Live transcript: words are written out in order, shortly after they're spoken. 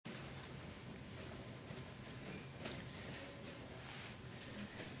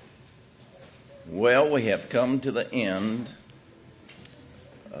Well, we have come to the end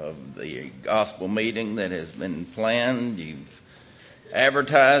of the gospel meeting that has been planned. You've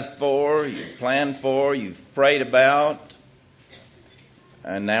advertised for, you've planned for, you've prayed about,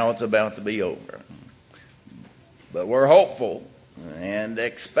 and now it's about to be over. But we're hopeful and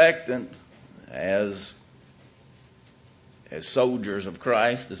expectant as soldiers of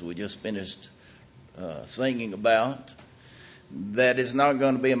Christ, as we just finished singing about, that it's not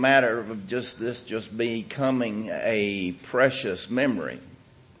going to be a matter of just becoming a precious memory.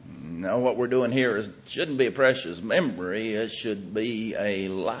 No, what we're doing here shouldn't be a precious memory. It should be a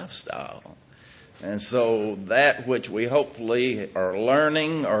lifestyle. And so that which we hopefully are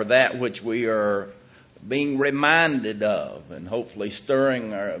learning, or that which we are being reminded of, and hopefully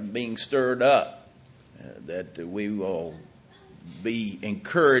being stirred up, that we will be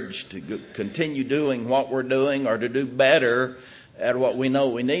encouraged to continue doing what we're doing, or to do better at what we know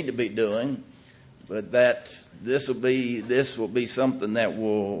we need to be doing. But that this will be something that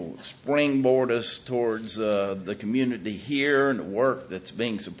will springboard us towards the community here and the work that's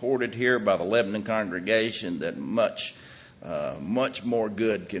being supported here by the Lebanon congregation, that much more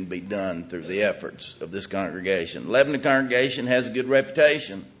good can be done through the efforts of this congregation. The Lebanon congregation has a good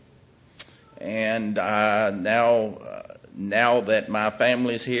reputation, and now that my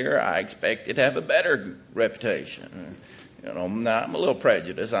family's here, I expect it to have a better reputation. I'm a little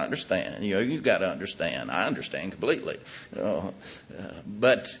prejudiced. I understand. You've got to understand. I understand completely.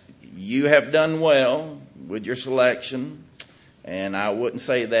 But you have done well with your selection, and I wouldn't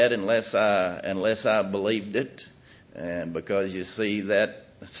say that unless I believed it, and because you see, that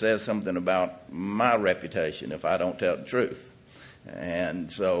says something about my reputation if I don't tell the truth.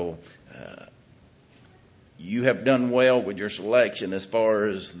 And so you have done well with your selection as far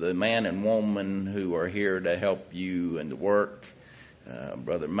as the man and woman who are here to help you in the work.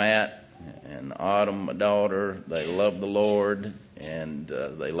 Brother Matt and Autumn, my daughter, they love the Lord, and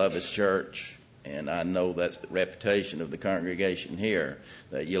they love His church. And I know that's the reputation of the congregation here,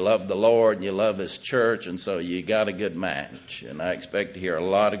 that you love the Lord and you love His church, and so you got a good match. And I expect to hear a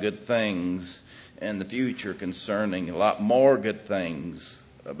lot of good things in the future concerning a lot more good things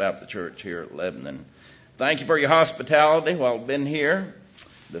about the church here at Lebanon. Thank you for your hospitality while I've been here.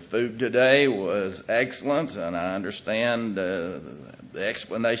 The food today was excellent, and I understand the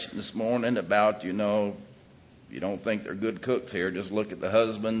explanation this morning about, you don't think they're good cooks here, just look at the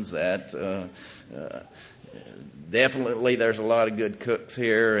husbands. Definitely there's a lot of good cooks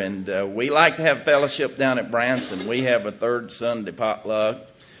here, and we like to have fellowship down at Branson. We have a third Sunday potluck.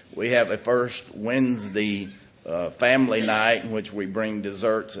 We have a first Wednesday family night in which we bring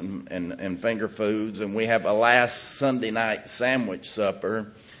desserts and finger foods, and we have a last Sunday night sandwich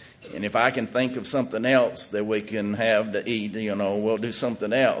supper. And if I can think of something else that we can have to eat, we'll do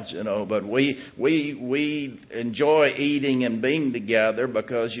something else, but we enjoy eating and being together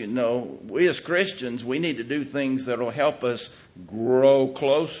because, we as Christians, we need to do things that will help us grow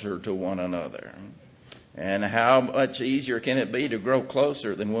closer to one another. And how much easier can it be to grow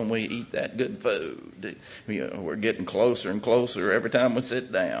closer than when we eat that good food? We're getting closer and closer every time we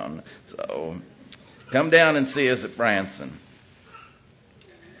sit down. So come down and see us at Branson.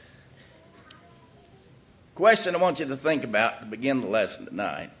 Question I want you to think about to begin the lesson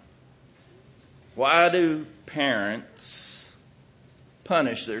tonight. Why do parents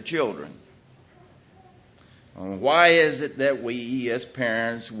punish their children? Why is it that we as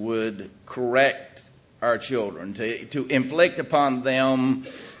parents would correct our children, to inflict upon them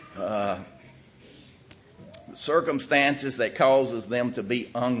circumstances that causes them to be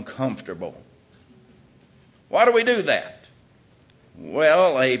uncomfortable? Why do we do that?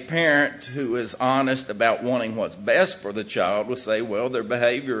 Well, a parent who is honest about wanting what's best for the child will say, well, their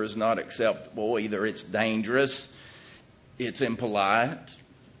behavior is not acceptable. Either it's dangerous, it's impolite,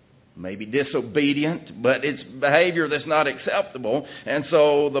 maybe disobedient, but it's behavior that's not acceptable. And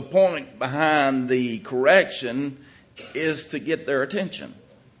so the point behind the correction is to get their attention.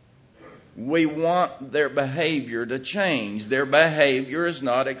 We want their behavior to change. Their behavior is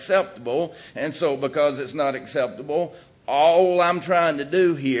not acceptable. And so because it's not acceptable, all I'm trying to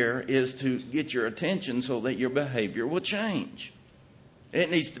do here is to get your attention so that your behavior will change.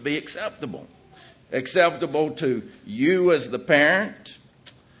 It needs to be acceptable. Acceptable to you as the parent,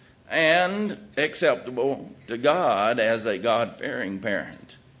 and acceptable to God as a God-fearing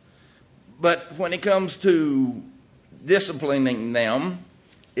parent. But when it comes to disciplining them,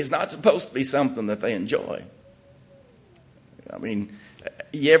 it's not supposed to be something that they enjoy.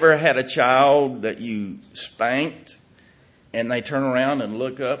 You ever had a child that you spanked and they turn around and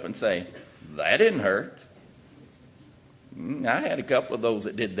look up and say, that didn't hurt? I had a couple of those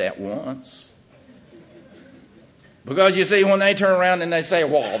that did that once. Because you see, when they turn around and they say,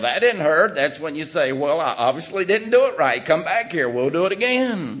 well, that didn't hurt, that's when you say, well, I obviously didn't do it right. Come back here. We'll do it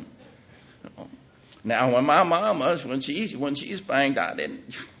again. Now, when my mama, when she spanked, I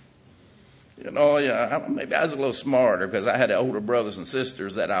didn't, maybe I was a little smarter because I had older brothers and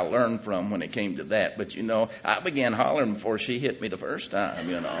sisters that I learned from when it came to that. But, I began hollering before she hit me the first time,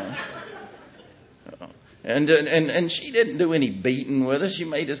 And she didn't do any beating with us. She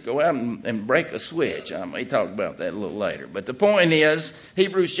made us go out and break a switch. I may talk about that a little later. But the point is,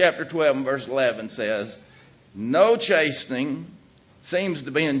 Hebrews chapter 12 and verse 11 says, no chastening seems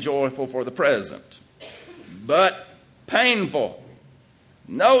to be enjoyable for the present, but painful.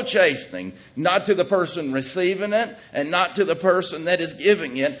 No chastening, not to the person receiving it and not to the person that is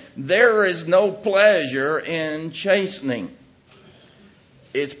giving it. There is no pleasure in chastening.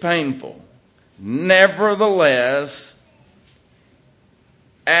 It's painful. Nevertheless,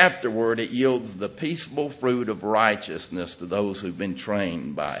 afterward it yields the peaceable fruit of righteousness to those who've been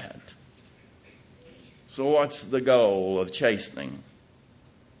trained by it. So what's the goal of chastening?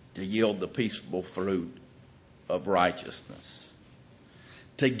 To yield the peaceable fruit of righteousness.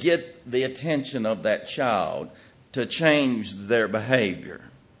 To get the attention of that child, to change their behavior.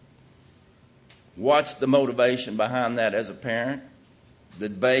 What's the motivation behind that as a parent? The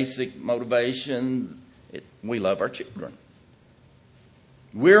basic motivation, we love our children.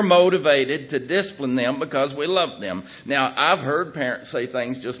 We're motivated to discipline them because we love them. Now, I've heard parents say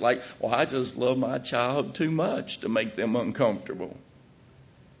things just like, well, I just love my child too much to make them uncomfortable.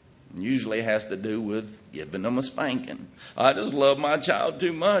 Usually it has to do with giving them a spanking. I just love my child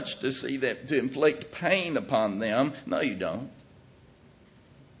too much to inflict pain upon them. No, you don't.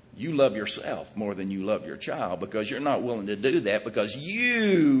 You love yourself more than you love your child because you're not willing to do that because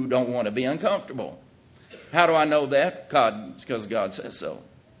you don't want to be uncomfortable. How do I know that? Because God says so.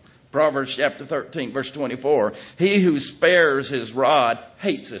 Proverbs chapter 13, verse 24. He who spares his rod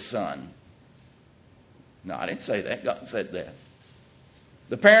hates his son. No, I didn't say that. God said that.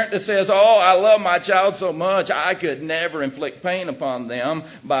 The parent that says, oh, I love my child so much, I could never inflict pain upon them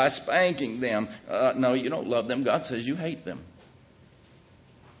by spanking them. No, you don't love them. God says you hate them.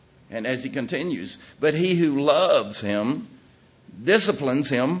 And as he continues, but he who loves him disciplines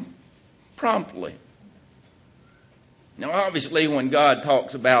him promptly. Now, obviously, when God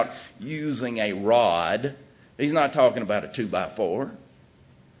talks about using a rod, he's not talking about a 2x4.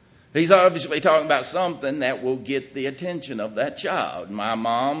 He's obviously talking about something that will get the attention of that child. My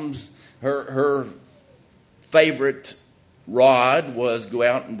mom's, her favorite rod was go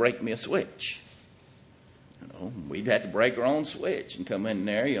out and break me a switch. We'd have to break our own switch and come in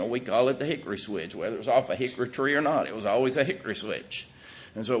there. We call it the hickory switch. Whether it was off a hickory tree or not, it was always a hickory switch.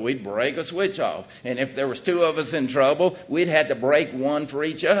 And so we'd break a switch off. And if there was two of us in trouble, we'd have to break one for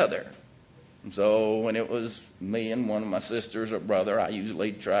each other. And so when it was me and one of my sisters or brother, I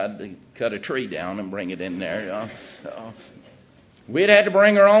usually tried to cut a tree down and bring it in there. We'd had to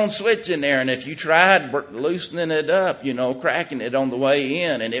bring our own switch in there, and if you tried loosening it up, cracking it on the way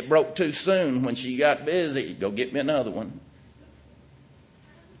in, and it broke too soon when she got busy, you'd go get me another one.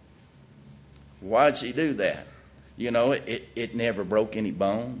 Why'd she do that? It never broke any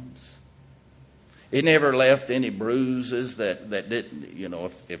bones. It never left any bruises that didn't,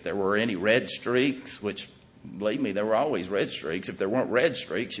 if there were any red streaks, which, believe me, there were always red streaks. If there weren't red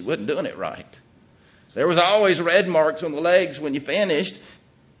streaks, you wasn't doing it right. There was always red marks on the legs when you finished,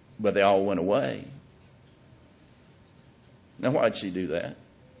 but they all went away. Now, why'd she do that?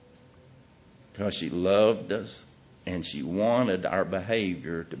 Because she loved us and she wanted our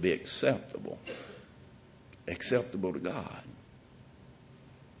behavior to be acceptable to God.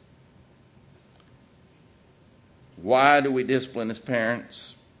 Why do we discipline as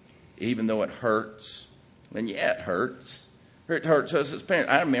parents, even though it hurts? And yeah, it hurts. It hurts us as parents.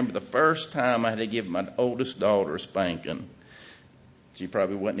 I remember the first time I had to give my oldest daughter a spanking. She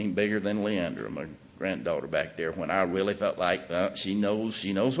probably wasn't even bigger than Leandra, my granddaughter back there, when I really felt like she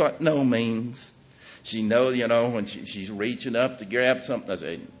knows what no means. She knows, when she's reaching up to grab something. I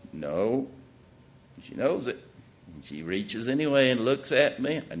say, no. She knows it. And she reaches anyway and looks at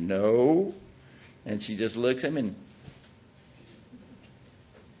me. No. And she just looks at me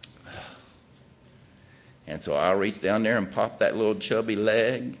and so I reach down there and pop that little chubby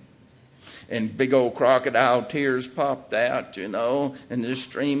leg. And big old crocodile tears popped out, and they're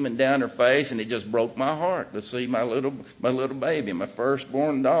streaming down her face. And it just broke my heart to see my little baby, my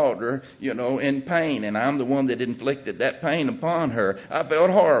firstborn daughter, in pain. And I'm the one that inflicted that pain upon her. I felt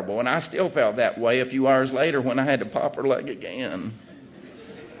horrible. And I still felt that way a few hours later when I had to pop her leg again.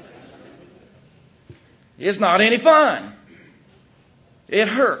 It's not any fun. It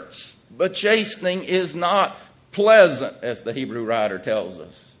hurts. But chastening is not pleasant, as the Hebrew writer tells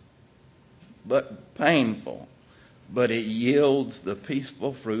us, but painful. But it yields the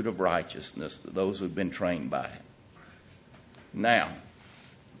peaceful fruit of righteousness to those who've been trained by it. Now,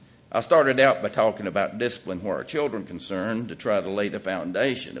 I started out by talking about discipline where our children are concerned, to try to lay the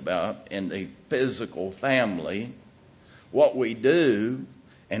foundation about in the physical family what we do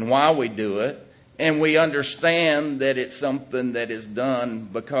and why we do it. And we understand that it's something that is done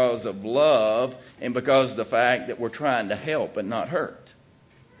because of love and because of the fact that we're trying to help and not hurt.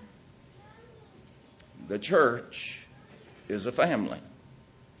 The church is a family.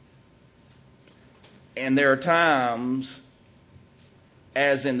 And there are times,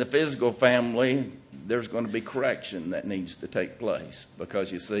 as in the physical family, there's going to be correction that needs to take place.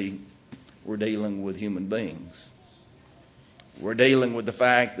 Because, you see, we're dealing with human beings. We're dealing with the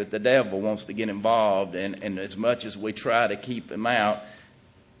fact that the devil wants to get involved, and as much as we try to keep him out,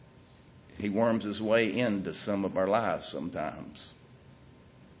 he worms his way into some of our lives sometimes.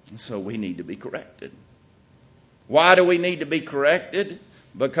 And so we need to be corrected. Why do we need to be corrected?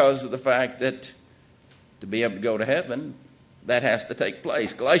 Because of the fact that to be able to go to heaven, that has to take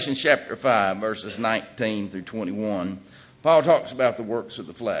place. Galatians chapter 5, verses 19 through 21. Paul talks about the works of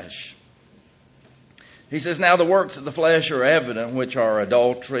the flesh. He says, now the works of the flesh are evident, which are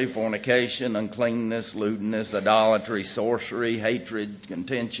adultery, fornication, uncleanness, lewdness, idolatry, sorcery, hatred,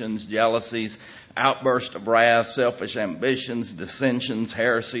 contentions, jealousies, outbursts of wrath, selfish ambitions, dissensions,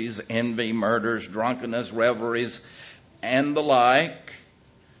 heresies, envy, murders, drunkenness, revelries, and the like.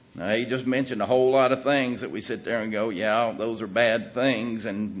 Now, he just mentioned a whole lot of things that we sit there and go, yeah, those are bad things.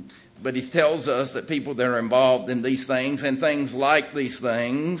 But he tells us that people that are involved in these things and things like these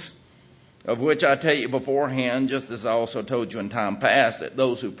things, of which I tell you beforehand, just as I also told you in time past, that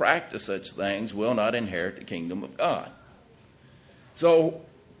those who practice such things will not inherit the kingdom of God. So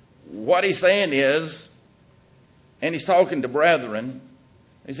what he's saying is, and he's talking to brethren,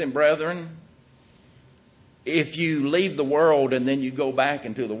 he's saying, brethren, if you leave the world and then you go back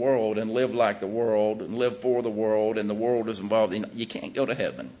into the world and live like the world and live for the world and the world is involved in, you can't go to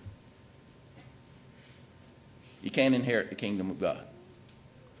heaven. You can't inherit the kingdom of God.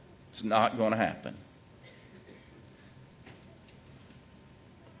 It's not going to happen.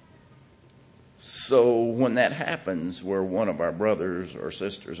 So when that happens, where one of our brothers or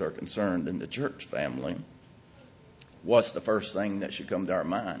sisters are concerned in the church family, what's the first thing that should come to our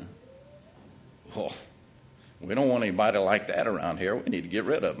mind? Well, we don't want anybody like that around here. We need to get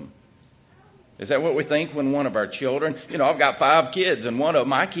rid of them. Is that what we think when one of our children, I've got 5 kids and one of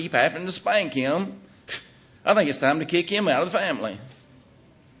them I keep having to spank him. I think it's time to kick him out of the family.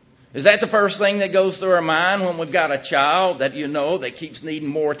 Is that the first thing that goes through our mind when we've got a child that that keeps needing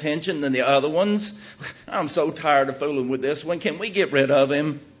more attention than the other ones? I'm so tired of fooling with this one. Can we get rid of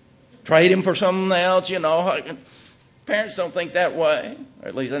him? Trade him for something else? Parents don't think that way. Or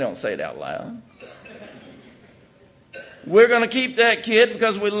at least they don't say it out loud. We're going to keep that kid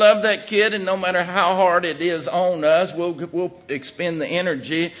because we love that kid, and no matter how hard it is on us, we'll expend the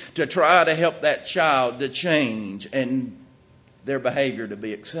energy to try to help that child to change and their behavior to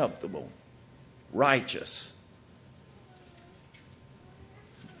be acceptable, righteous.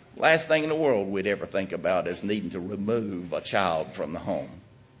 Last thing in the world we'd ever think about is needing to remove a child from the home.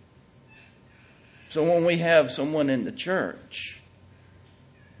 So when we have someone in the church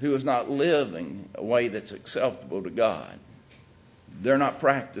who is not living a way that's acceptable to God, they're not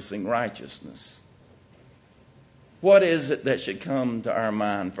practicing righteousness. What is it that should come to our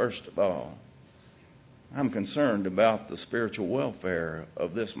mind first of all? I'm concerned about the spiritual welfare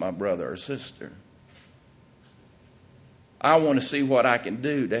of this, my brother or sister. I want to see what I can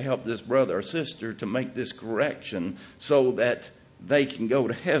do to help this brother or sister to make this correction so that they can go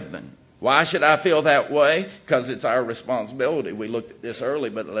to heaven. Why should I feel that way? Because it's our responsibility. We looked at this early,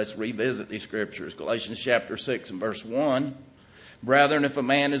 but let's revisit these scriptures. Galatians chapter 6 and verse 1. Brethren, if a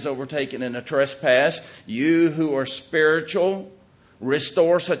man is overtaken in a trespass, you who are spiritual,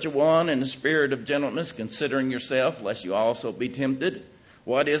 restore such a one in the spirit of gentleness, considering yourself, lest you also be tempted.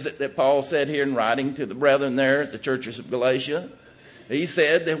 What is it that Paul said here in writing to the brethren there at the churches of Galatia? He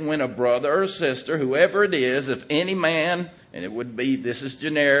said that when a brother or sister, whoever it is, if any man, and it would be, this is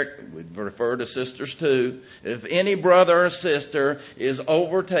generic, we'd refer to sisters too, if any brother or sister is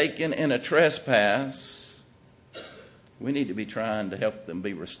overtaken in a trespass, we need to be trying to help them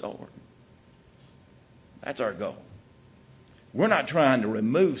be restored. That's our goal. We're not trying to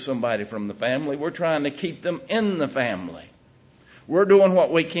remove somebody from the family. We're trying to keep them in the family. We're doing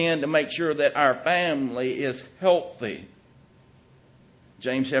what we can to make sure that our family is healthy.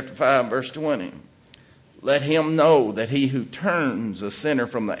 James chapter 5, verse 20. Let him know that he who turns a sinner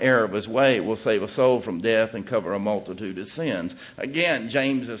from the error of his way will save a soul from death and cover a multitude of sins. Again,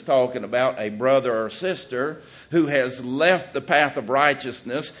 James is talking about a brother or sister who has left the path of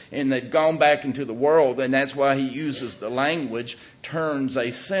righteousness and they've gone back into the world, and that's why he uses the language, turns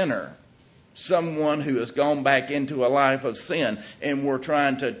a sinner. Someone who has gone back into a life of sin, and we're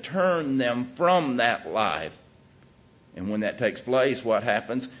trying to turn them from that life. And when that takes place, what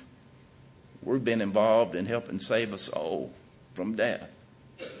happens? We've been involved in helping save a soul from death.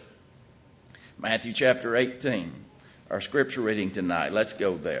 Matthew chapter 18, our scripture reading tonight. Let's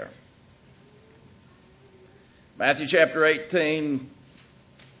go there. Matthew chapter 18,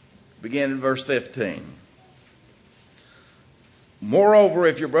 beginning in verse 15. Moreover,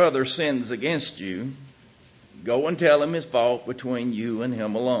 if your brother sins against you, go and tell him his fault between you and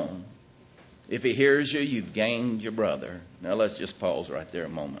him alone. If he hears you, you've gained your brother. Now let's just pause right there a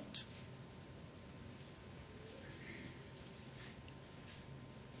moment.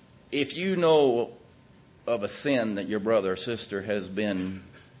 If you know of a sin that your brother or sister has been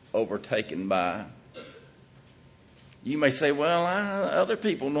overtaken by, you may say, well, other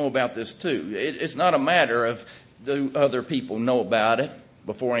people know about this too. It's not a matter of do other people know about it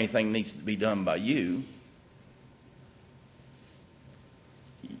before anything needs to be done by you.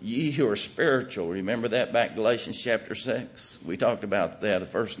 Ye who are spiritual, remember that back Galatians chapter 6? We talked about that the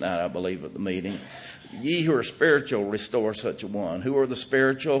first night, I believe, at the meeting. Ye who are spiritual, restore such a one. Who are the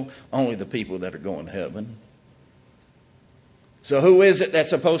spiritual? Only the people that are going to heaven. So who is it that's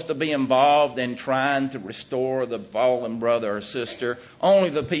supposed to be involved in trying to restore the fallen brother or sister? Only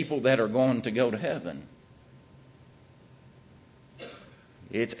the people that are going to go to heaven.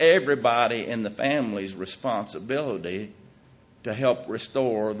 It's everybody in the family's responsibility to help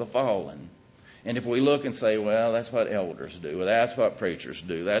restore the fallen. And if we look and say, well, that's what elders do, that's what preachers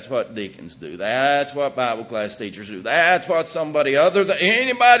do, that's what deacons do, that's what Bible class teachers do, that's what somebody other than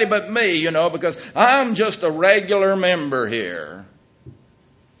anybody but me, because I'm just a regular member here.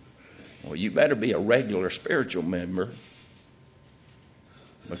 Well, you better be a regular spiritual member,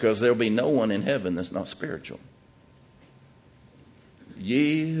 because there'll be no one in heaven that's not spiritual.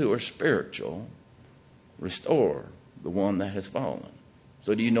 Ye who are spiritual, restore the one that has fallen.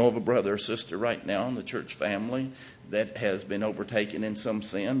 So do you know of a brother or sister right now in the church family that has been overtaken in some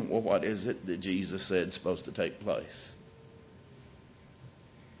sin? Well, what is it that Jesus said is supposed to take place?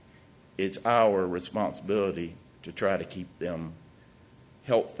 It's our responsibility to try to keep them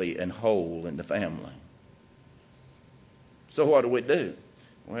healthy and whole in the family. So what do?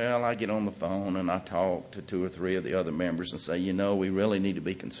 Well, I get on the phone and I talk to 2 or 3 of the other members and say, we really need to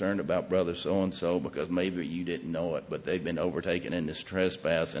be concerned about brother so-and-so because maybe you didn't know it, but they've been overtaken in this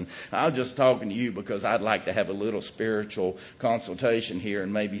trespass. And I'm just talking to you because I'd like to have a little spiritual consultation here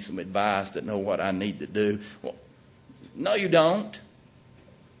and maybe some advice to know what I need to do. Well, no, you don't.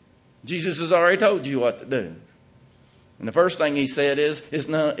 Jesus has already told you what to do. And the first thing he said is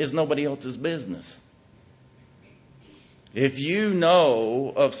nobody else's business. If you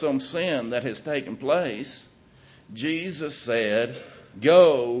know of some sin that has taken place, Jesus said,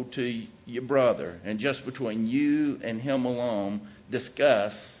 go to your brother and just between you and him alone,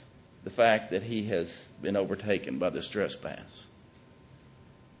 discuss the fact that he has been overtaken by this trespass.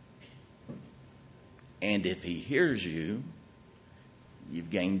 And if he hears you, you've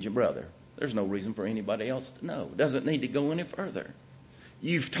gained your brother. There's no reason for anybody else to know. It doesn't need to go any further.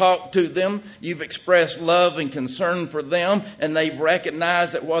 You've talked to them, you've expressed love and concern for them, and they've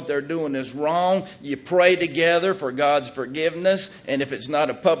recognized that what they're doing is wrong. You pray together for God's forgiveness, and if it's not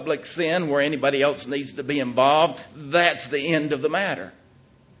a public sin where anybody else needs to be involved, that's the end of the matter.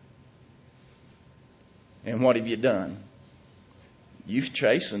 And what have you done? You've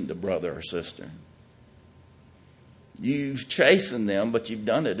chastened the brother or sister. You've chastened them, but you've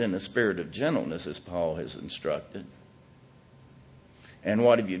done it in a spirit of gentleness, as Paul has instructed. And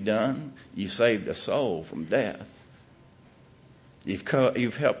what have you done? You saved a soul from death.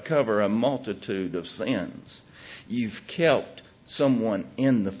 You've helped cover a multitude of sins. You've kept someone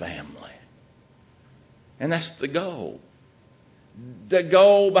in the family. And that's the goal. The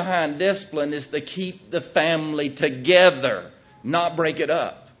goal behind discipline is to keep the family together, not break it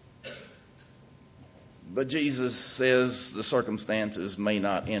up. But Jesus says the circumstances may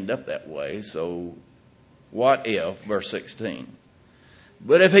not end up that way. So what if, verse 16,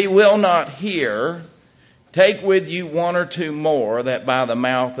 but if he will not hear, take with you 1 or 2 more, that by the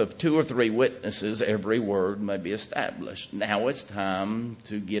mouth of 2 or 3 witnesses every word may be established. Now it's time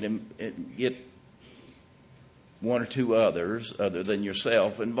to get 1 or 2 others other than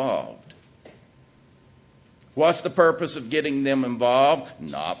yourself involved. What's the purpose of getting them involved?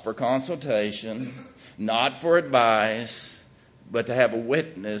 Not for consultation, not for advice, but to have a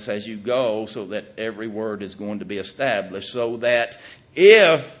witness as you go so that every word is going to be established, so that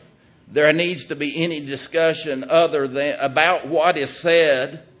if there needs to be any discussion other than about what is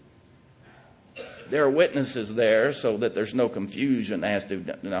said, there are witnesses there so that there's no confusion as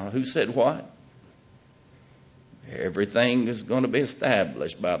to now who said what. Everything is going to be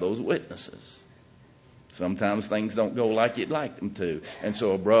established by those witnesses. Sometimes things don't go like you'd like them to. And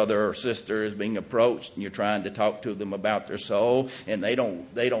so a brother or sister is being approached and you're trying to talk to them about their soul, and they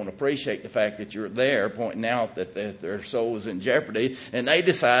don't appreciate the fact that you're there pointing out that their soul is in jeopardy, and they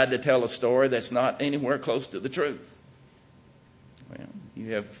decide to tell a story that's not anywhere close to the truth. Well,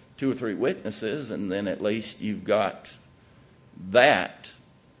 you have 2 or 3 witnesses, and then at least you've got that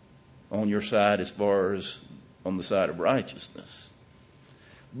on your side as far as on the side of righteousness.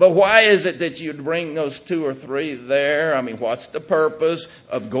 But why is it that you'd bring those 2 or 3 there? I mean, what's the purpose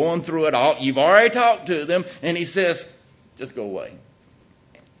of going through it all? You've already talked to them, and he says, just go away.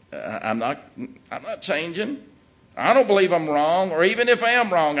 I'm not changing. I don't believe I'm wrong, or even if I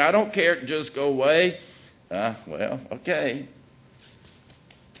am wrong, I don't care. Just go away. Well, okay.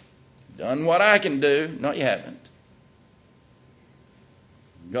 Done what I can do. No, you haven't.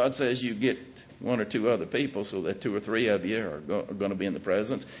 God says you get 1 or 2 other people so that 2 or 3 of you are going to be in the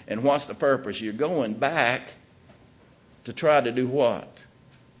presence. And what's the purpose? You're going back to try to do what?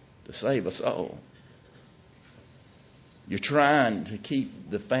 To save a soul. You're trying to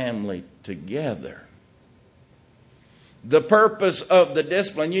keep the family together. The purpose of the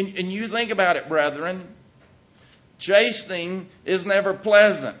discipline, and you think about it, brethren, chastening is never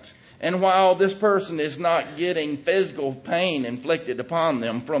pleasant. And while this person is not getting physical pain inflicted upon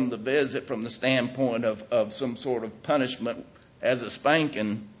them from the visit, from the standpoint of some sort of punishment as a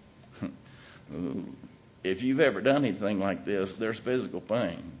spanking, if you've ever done anything like this, there's physical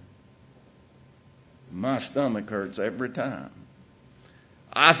pain. My stomach hurts every time.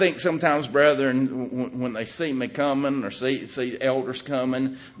 I think sometimes, brethren, when they see me coming or see elders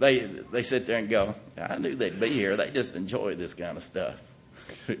coming, they sit there and go, I knew they'd be here. They just enjoy this kind of stuff.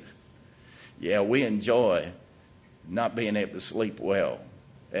 Yeah, we enjoy not being able to sleep well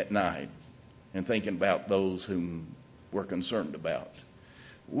at night and thinking about those whom we're concerned about.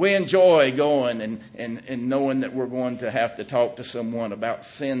 We enjoy going and knowing that we're going to have to talk to someone about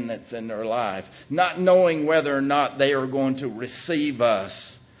sin that's in their life, not knowing whether or not they are going to receive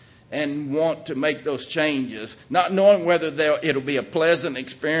us and want to make those changes, not knowing whether it'll be a pleasant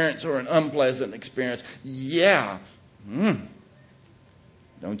experience or an unpleasant experience. Yeah.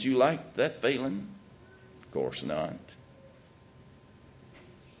 Don't you like that feeling? Of course not.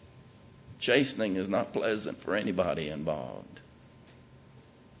 Chastening is not pleasant for anybody involved.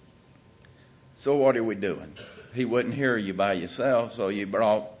 So what are we doing? He wouldn't hear you by yourself, so you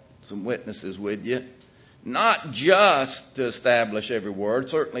brought some witnesses with you. Not just to establish every word.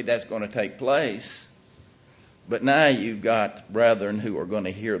 Certainly that's going to take place. But now you've got brethren who are going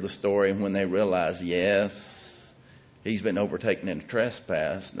to hear the story, and when they realize, yes, he's been overtaken in a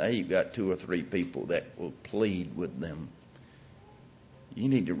trespass. Now you've got 2 or 3 people that will plead with them. You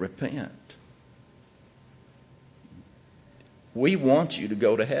need to repent. We want you to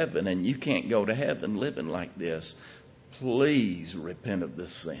go to heaven, and you can't go to heaven living like this. Please repent of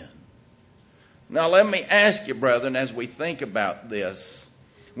this sin. Now let me ask you, brethren, as we think about this,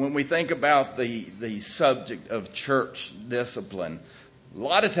 when we think about the subject of church discipline, a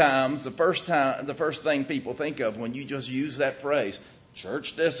lot of times, the first thing people think of when you just use that phrase,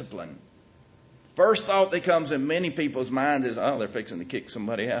 church discipline, first thought that comes in many people's minds is, oh, they're fixing to kick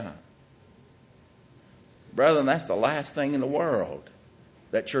somebody out. Brethren, that's the last thing in the world,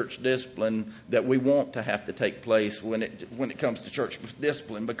 that church discipline that we want to have to take place when it comes to church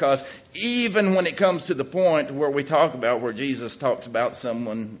discipline. Because even when it comes to the point where we talk about where Jesus talks about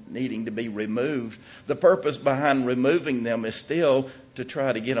someone needing to be removed, the purpose behind removing them is still to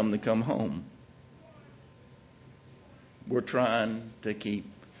try to get them to come home. We're trying to keep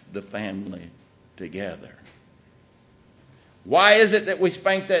the family together. Why is it that we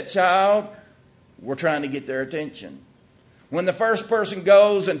spank that child? We're trying to get their attention. When the first person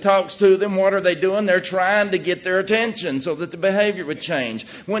goes and talks to them, what are they doing? They're trying to get their attention so that the behavior would change.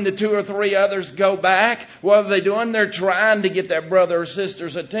 When the 2 or 3 others go back, what are they doing? They're trying to get that brother or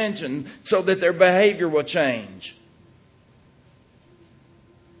sister's attention so that their behavior will change.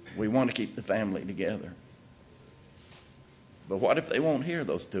 We want to keep the family together. But what if they won't hear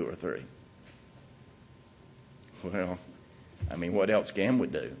those 2 or 3? Well, what else can we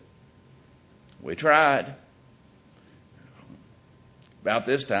do? We tried. About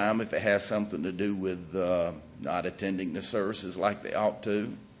this time, if it has something to do with not attending the services like they ought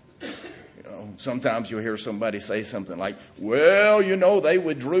to, sometimes you'll hear somebody say something like, well, they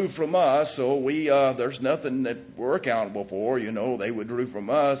withdrew from us, so there's nothing that we're accountable for. They withdrew from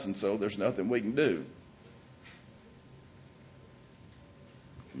us, and so there's nothing we can do.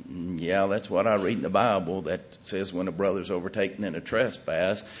 Yeah, that's what I read in the Bible that says when a brother's overtaken in a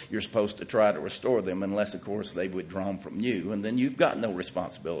trespass, you're supposed to try to restore them unless, of course, they've withdrawn from you, and then you've got no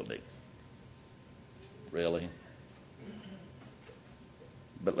responsibility. Really?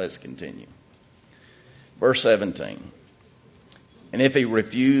 But let's continue. Verse 17. And if he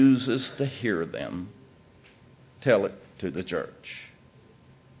refuses to hear them, tell it to the church.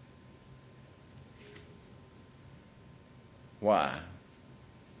 Why?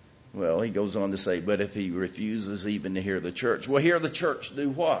 Well, he goes on to say, but if he refuses even to hear the church. Well, hear the church do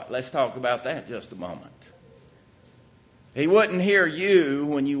what? Let's talk about that just a moment. He wouldn't hear you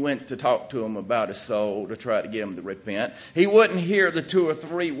when you went to talk to him about his soul to try to get him to repent. He wouldn't hear the 2 or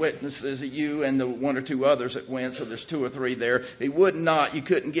 3 witnesses, you and the 1 or 2 others that went, so there's 2 or 3 there. He would not. You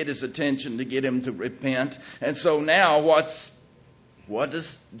couldn't get his attention to get him to repent. And so now what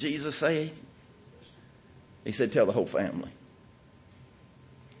does Jesus say? He said, tell the whole family.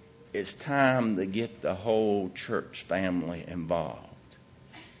 It's time to get the whole church family involved.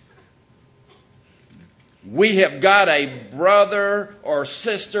 We have got a brother or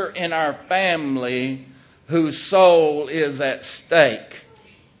sister in our family whose soul is at stake.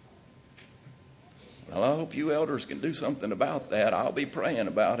 Well, I hope you elders can do something about that. I'll be praying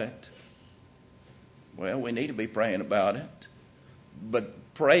about it. Well, we need to be praying about it.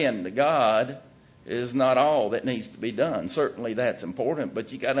 But praying to God is not all that needs to be done. Certainly that's important,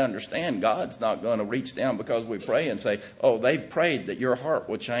 but you got to understand God's not going to reach down because we pray and say, oh, they've prayed that your heart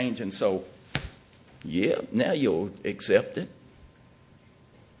will change, and so, yeah, now you'll accept it.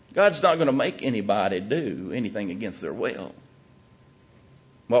 God's not going to make anybody do anything against their will.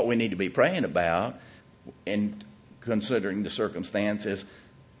 What we need to be praying about and considering the circumstances,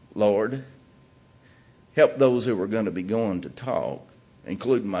 Lord, help those who are going to be going to talk,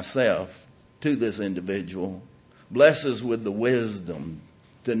 including myself, to this individual. Bless us with the wisdom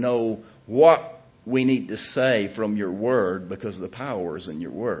to know what we need to say from your word, because the power is in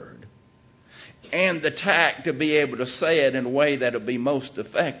your word. And the tact to be able to say it in a way that will be most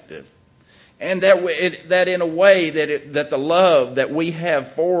effective. And that in a way that the love that we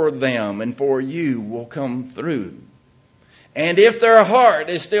have for them and for you will come through. And if their heart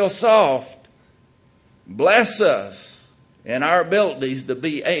is still soft, bless us and our abilities to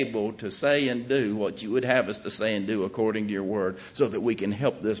be able to say and do what you would have us to say and do according to your word, so that we can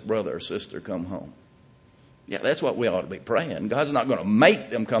help this brother or sister come home. Yeah, that's what we ought to be praying. God's not going to make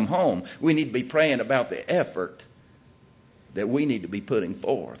them come home. We need to be praying about the effort that we need to be putting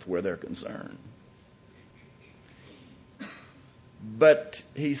forth where they're concerned. But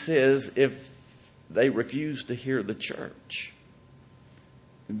he says if they refuse to hear the church,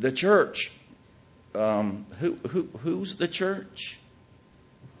 who's the church?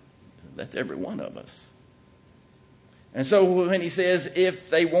 That's every one of us. And so when he says if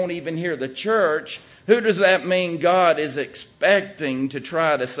they won't even hear the church, who does that mean God is expecting to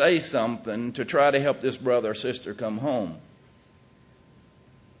try to say something to try to help this brother or sister come home?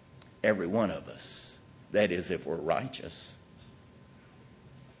 Every one of us. That is, if we're righteous.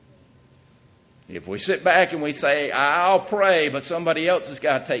 If we sit back and we say, I'll pray, but somebody else has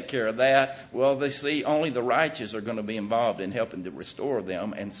got to take care of that, well, they see only the righteous are going to be involved in helping to restore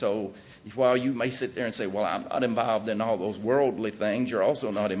them. And so while you may sit there and say, well, I'm not involved in all those worldly things, you're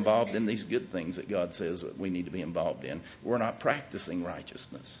also not involved in these good things that God says that we need to be involved in. We're not practicing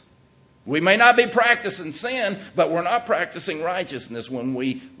righteousness. We may not be practicing sin, but we're not practicing righteousness when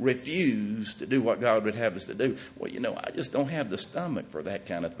we refuse to do what God would have us to do. Well, I just don't have the stomach for that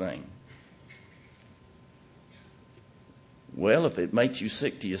kind of thing. Well, if it makes you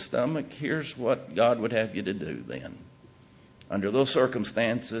sick to your stomach, here's what God would have you to do then. Under those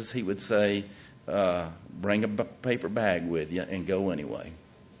circumstances, he would say, bring a paper bag with you and go anyway.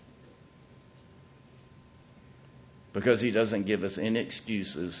 Because he doesn't give us any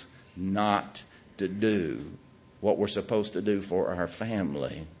excuses not to do what we're supposed to do for our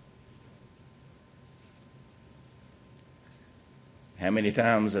family. How many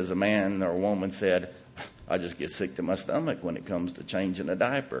times has a man or a woman said, I just get sick to my stomach when it comes to changing a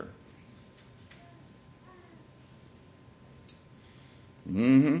diaper?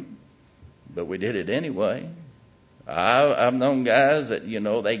 But we did it anyway. I've known guys that,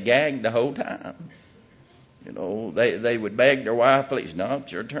 they gagged the whole time. They would beg their wife, please, no,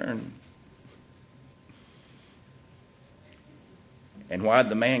 it's your turn. And why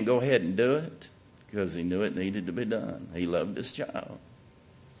did the man go ahead and do it? Because he knew it needed to be done. He loved his child.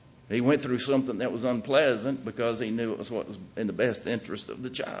 He went through something that was unpleasant because he knew it was what was in the best interest of the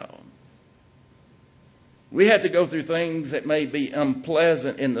child. We have to go through things that may be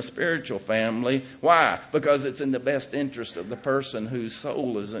unpleasant in the spiritual family. Why? Because it's in the best interest of the person whose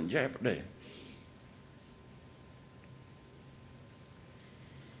soul is in jeopardy.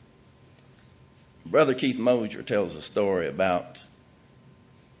 Brother Keith Mosier tells a story about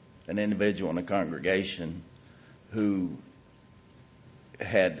an individual in a congregation who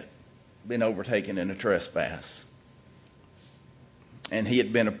had been overtaken in a trespass. And he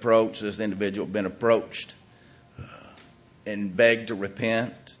had been approached, this individual had been approached and begged to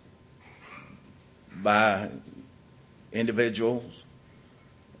repent by individuals,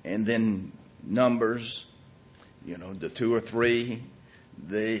 and then numbers, the 2 or 3,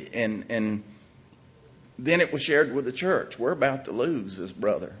 and then it was shared with the church. We're about to lose this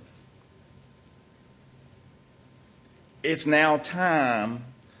brother. It's now time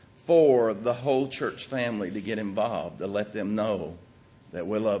for the whole church family to get involved, to let them know that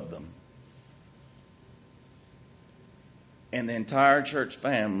we love them. And the entire church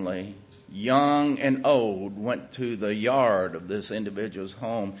family, young and old, went to the yard of this individual's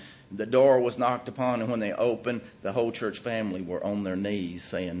home. The door was knocked upon, and when they opened, the whole church family were on their knees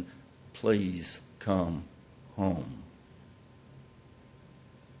saying, "Please come home."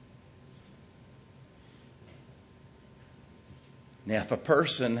 Now, if a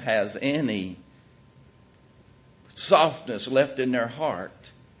person has any softness left in their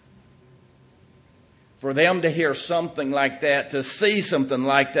heart, for them to hear something like that, to see something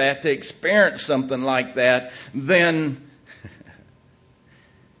like that, to experience something like that, then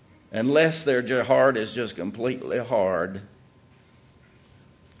unless their heart is just completely hard,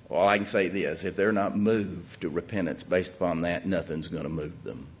 well, I can say this: if they're not moved to repentance based upon that, nothing's going to move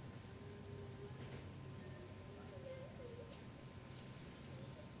them.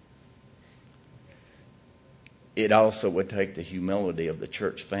 It also would take the humility of the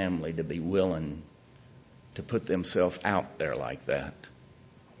church family to be willing to put themselves out there like that.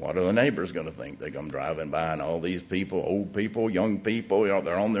 What are the neighbors going to think? They come driving by and all these people, old people, young people,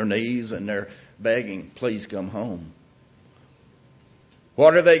 they're on their knees and they're begging, "Please come home."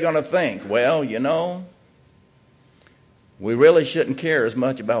 What are they going to think? Well, we really shouldn't care as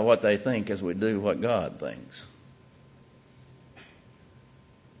much about what they think as we do what God thinks.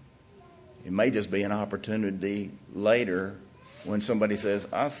 It may just be an opportunity later when somebody says,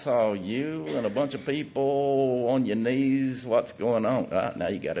 "I saw you and a bunch of people on your knees. What's going on?" Now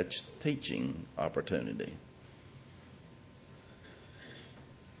you got a teaching opportunity.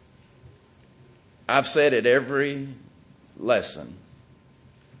 I've said it every lesson.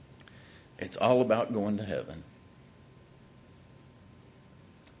 It's all about going to heaven.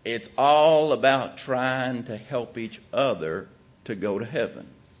 It's all about trying to help each other to go to heaven.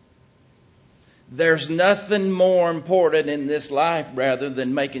 There's nothing more important in this life, rather,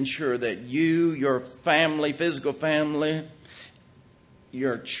 than making sure that you, your family, physical family,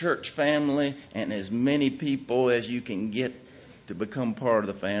 your church family, and as many people as you can get to become part of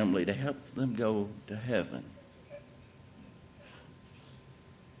the family, to help them go to heaven.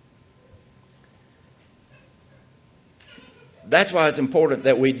 That's why it's important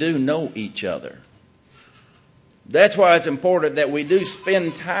that we do know each other. That's why it's important that we do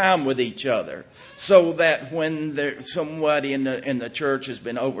spend time with each other, so that when somebody in the church has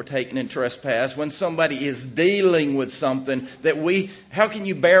been overtaken in trespass, when somebody is dealing with something, how can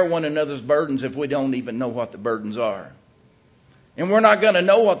you bear one another's burdens if we don't even know what the burdens are? And we're not going to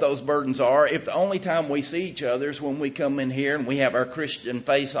know what those burdens are if the only time we see each other is when we come in here and we have our Christian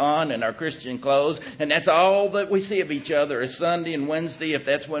face on and our Christian clothes, and that's all that we see of each other is Sunday and Wednesday, if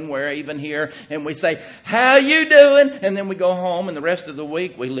that's when we're even here, and we say, "How you doing?" And then we go home, and the rest of the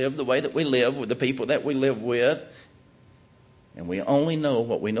week we live the way that we live with the people that we live with, and we only know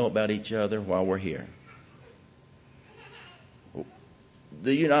what we know about each other while we're here.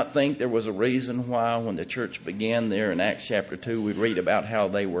 Do you not think there was a reason why when the church began there in Acts chapter 2, we read about how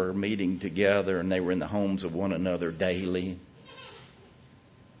they were meeting together and they were in the homes of one another daily?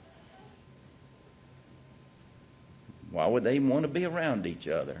 Why would they want to be around each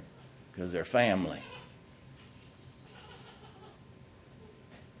other? Because they're family.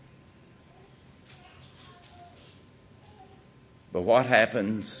 But what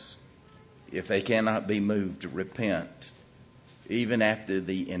happens if they cannot be moved to repent, even after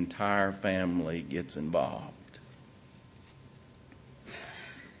the entire family gets involved?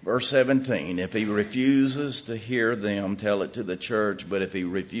 Verse 17, if he refuses to hear them, tell it to the church. But if he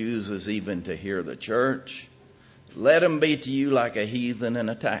refuses even to hear the church, let him be to you like a heathen and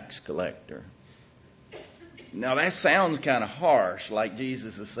a tax collector. Now that sounds kind of harsh, like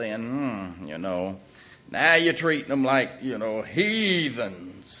Jesus is saying, now you're treating them like,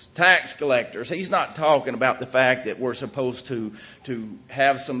 heathens, tax collectors. He's not talking about the fact that we're supposed to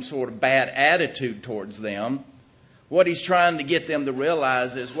have some sort of bad attitude towards them. What he's trying to get them to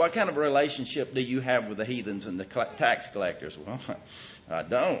realize is, what kind of relationship do you have with the heathens and the tax collectors? Well, I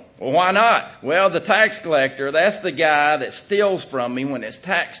don't. Well, why not? Well, the tax collector, that's the guy that steals from me when it's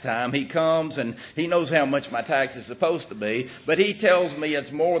tax time. He comes and he knows how much my tax is supposed to be, but he tells me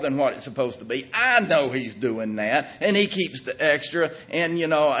it's more than what it's supposed to be. I know he's doing that, and he keeps the extra. And,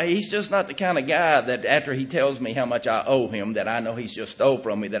 he's just not the kind of guy that after he tells me how much I owe him, that I know he's just stole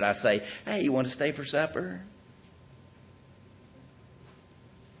from me, that I say, hey, you want to stay for supper?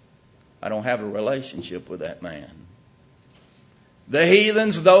 I don't have a relationship with that man. The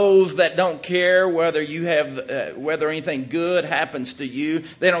heathens, those that don't care whether you have, whether anything good happens to you.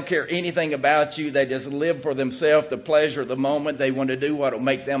 They don't care anything about you. They just live for themselves, the pleasure of the moment. They want to do what will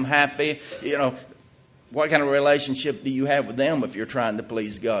make them happy. What kind of relationship do you have with them if you're trying to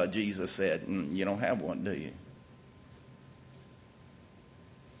please God? Jesus said, you don't have one, do you?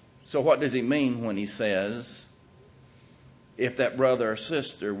 So what does he mean when he says, if that brother or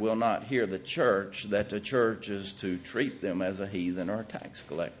sister will not hear the church, that the church is to treat them as a heathen or a tax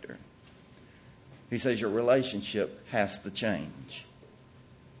collector? He says your relationship has to change.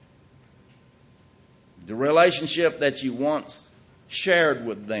 The relationship that you once shared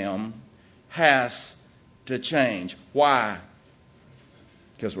with them has to change. Why?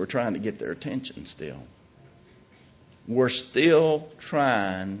 Because we're trying to get their attention still. We're still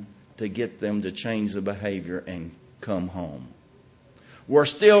trying to get them to change the behavior and come home. We're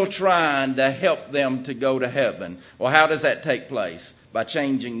still trying to help them to go to heaven. Well, how does that take place? By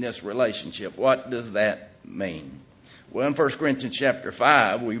changing this relationship. What does that mean? Well, in 1 Corinthians chapter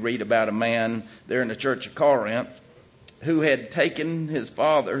 5, we read about a man there in the church of Corinth who had taken his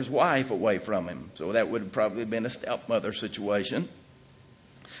father's wife away from him. So that would have probably been a stepmother situation.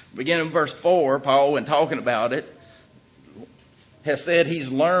 Beginning in verse 4, Paul, when talking about it, has said he's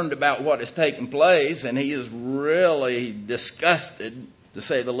learned about what has taken place, and he is really disgusted, to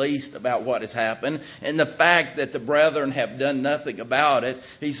say the least, about what has happened and the fact that the brethren have done nothing about it.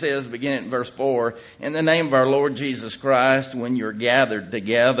 He says, beginning in verse 4, in the name of our Lord Jesus Christ, when you're gathered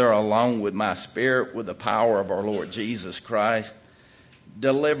together along with my spirit, with the power of our Lord Jesus Christ,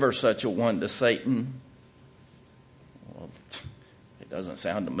 deliver such a one to Satan. Well, it doesn't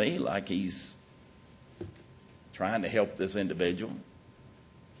sound to me like he's trying to help this individual.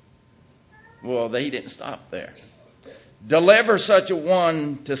 Well, they didn't stop there. Deliver such a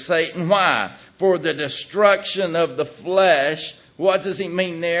one to Satan. Why? For the destruction of the flesh. What does he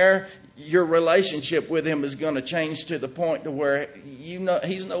mean there? Your relationship with him is going to change to the point to where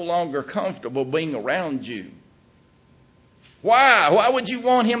he's no longer comfortable being around you. Why? Why would you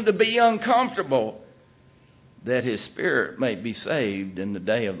want him to be uncomfortable? That his spirit may be saved in the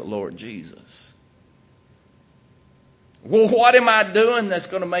day of the Lord Jesus. Well, what am I doing that's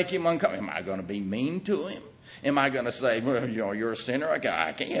going to make him uncomfortable? Am I going to be mean to him? Am I going to say, well, you're a sinner, I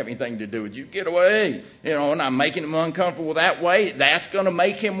can't have anything to do with you, get away, and I'm making him uncomfortable that way? That's going to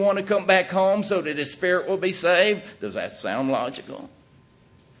make him want to come back home so that his spirit will be saved? Does that sound logical?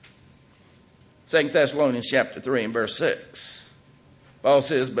 2 Thessalonians chapter 3 and verse 6. Paul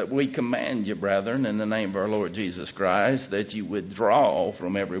says, but we command you, brethren, in the name of our Lord Jesus Christ, that you withdraw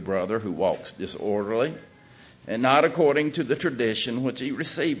from every brother who walks disorderly, and not according to the tradition which he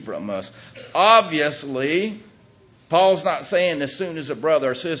received from us. Obviously, Paul's not saying as soon as a brother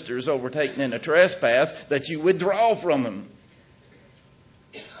or sister is overtaken in a trespass that you withdraw from him.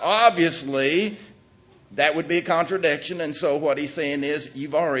 Obviously, that would be a contradiction, and so what he's saying is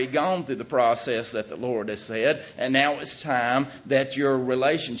you've already gone through the process that the Lord has said, and now it's time that your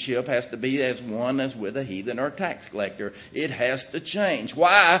relationship has to be as one as with a heathen or a tax collector. It has to change.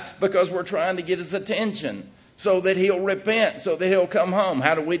 Why? Because we're trying to get his attention so that he'll repent, so that he'll come home.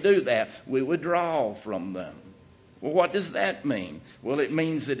 How do we do that? We withdraw from them. Well, what does that mean? Well, it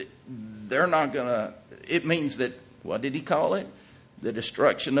means that it means that, what did he call it? The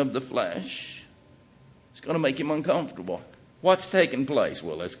destruction of the flesh. It's going to make him uncomfortable. What's taking place?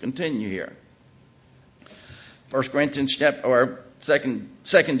 Well, let's continue here. 1 Corinthians chapter, or 2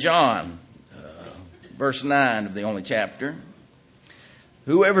 John, verse 9 of the only chapter.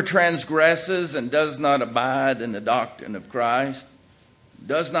 Whoever transgresses and does not abide in the doctrine of Christ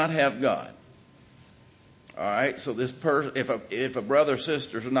does not have God. All right, so if a brother or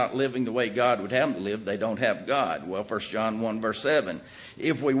sister is not living the way God would have them to live, they don't have God. Well, 1 John 1 verse 7.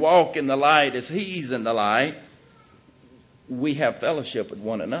 If we walk in the light as he's in the light, we have fellowship with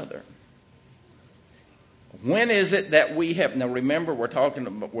one another. When is it that we have? Now remember, we're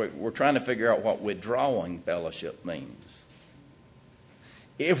trying to figure out what withdrawing fellowship means.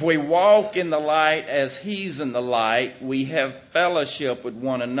 If we walk in the light as He's in the light, we have fellowship with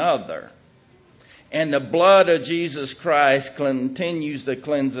one another. And the blood of Jesus Christ continues to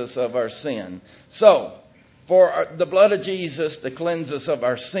cleanse us of our sin. So, for the blood of Jesus to cleanse us of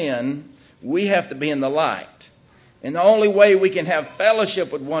our sin, we have to be in the light. And the only way we can have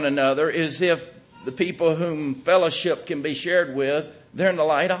fellowship with one another is if the people whom fellowship can be shared with, they're in the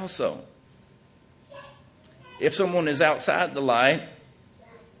light also. If someone is outside the light,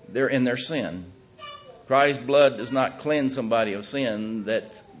 they're in their sin. Christ's blood does not cleanse somebody of sin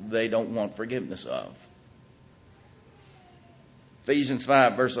that they don't want forgiveness of. Ephesians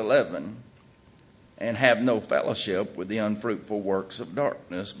 5 verse 11, and have no fellowship with the unfruitful works of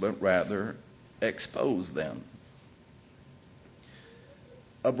darkness, but rather expose them.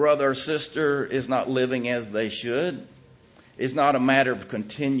 A brother or sister is not living as they should. It's not a matter of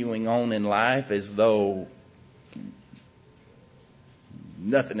continuing on in life as though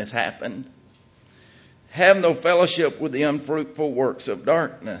nothing has happened. Have no fellowship with the unfruitful works of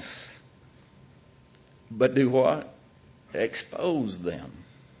darkness. But do what? Expose them.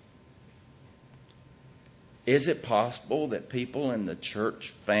 Is it possible that people in the church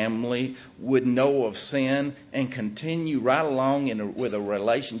family would know of sin and continue right along in a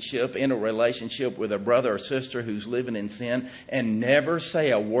relationship with a brother or sister who's living in sin and never say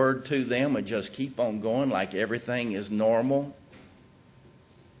a word to them and just keep on going like everything is normal?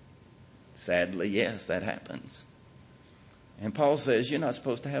 Sadly, yes, that happens. And Paul says you're not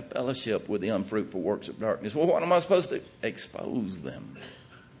supposed to have fellowship with the unfruitful works of darkness. Well, what am I supposed to? Expose them.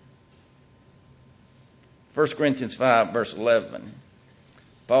 1 Corinthians 5, verse 11.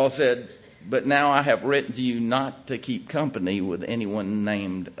 Paul said, but now I have written to you not to keep company with anyone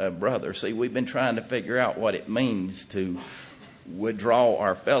named a brother. See, we've been trying to figure out what it means to withdraw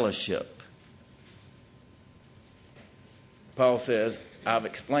our fellowship. Paul says, I've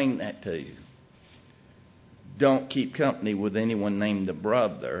explained that to you. Don't keep company with anyone named a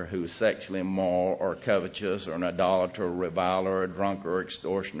brother who is sexually immoral or covetous or an idolater or a reviler or a drunkard or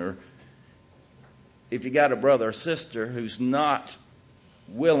extortioner. If you got a brother or sister who's not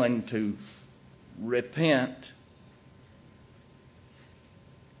willing to repent,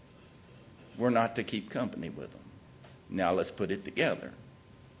 we're not to keep company with them. Now let's put it together.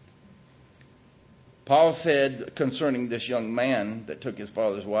 Paul said concerning this young man that took his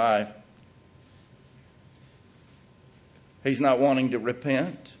father's wife, he's not wanting to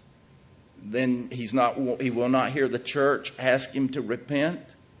repent. Then he will not hear the church ask him to repent.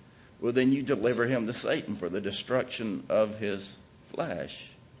 Well, then you deliver him to Satan for the destruction of his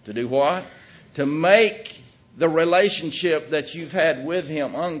flesh. To do what? To make the relationship that you've had with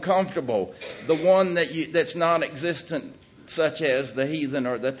him uncomfortable. The one that's non-existent, such as the heathen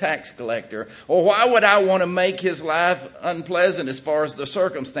or the tax collector. Or why would I want to make his life unpleasant as far as the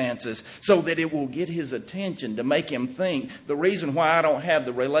circumstances so that it will get his attention, to make him think the reason why I don't have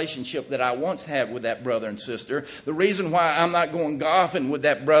the relationship that I once had with that brother and sister, the reason why I'm not going golfing with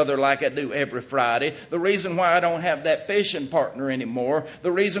that brother like I do every Friday, the reason why I don't have that fishing partner anymore,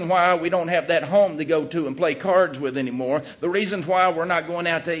 the reason why we don't have that home to go to and play cards with anymore, the reason why we're not going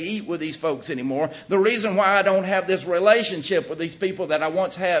out to eat with these folks anymore, the reason why I don't have this relationship with these people that I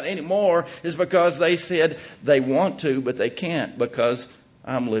once had anymore is because they said they want to, but they can't because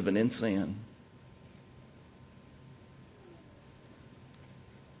I'm living in sin.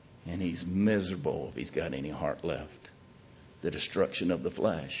 And he's miserable if he's got any heart left. The destruction of the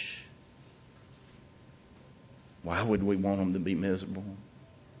flesh. Why would we want them to be miserable?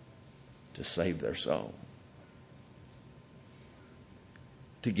 To save their soul.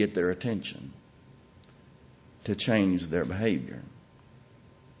 To get their attention. To change their behavior.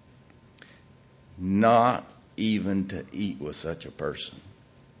 Not even to eat with such a person.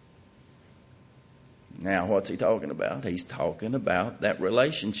 Now, what's he talking about? He's talking about that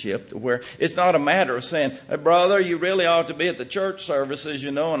relationship where it's not a matter of saying, hey, brother, you really ought to be at the church services,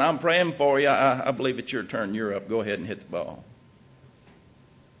 and I'm praying for you. I believe it's your turn. You're up. Go ahead and hit the ball.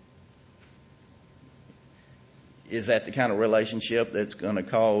 Is that the kind of relationship that's going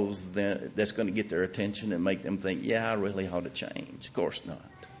to that's going to get their attention and make them think, yeah, I really ought to change? Of course not.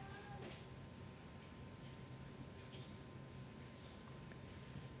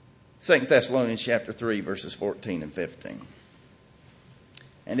 Second Thessalonians chapter 3, verses 14 and 15.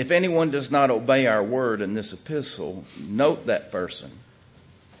 And if anyone does not obey our word in this epistle, note that person.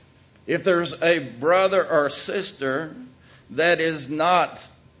 If there's a brother or sister that is not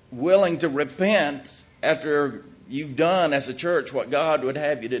willing to repent after you've done as a church what God would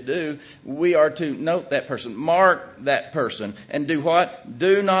have you to do, we are to note that person, mark that person, and do what?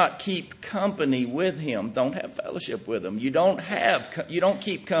 Do not keep company with him. Don't have fellowship with him. You don't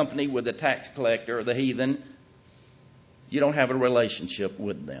keep company with the tax collector or the heathen. You don't have a relationship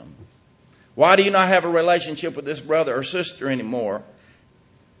with them. Why do you not have a relationship with this brother or sister anymore?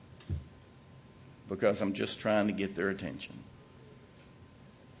 Because I'm just trying to get their attention.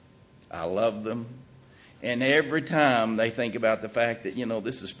 I love them. And every time they think about the fact that,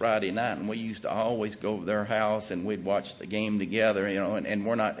 this is Friday night and we used to always go to their house and we'd watch the game together, and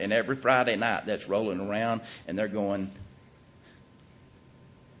we're not, and every Friday night that's rolling around and they're going,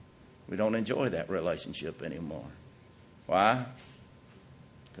 we don't enjoy that relationship anymore. Why?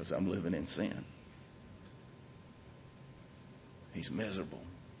 Because I'm living in sin. He's miserable.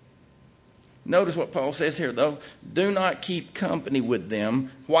 Notice what Paul says here, though. Do not keep company with them.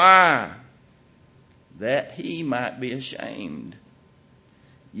 Why? That he might be ashamed.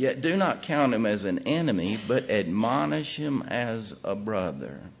 Yet do not count him as an enemy, but admonish him as a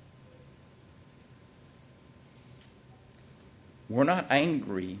brother. We're not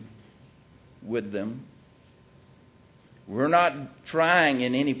angry with them. We're not trying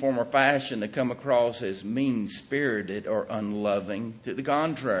in any form or fashion to come across as mean-spirited or unloving. To the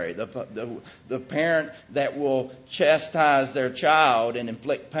contrary, the parent that will chastise their child and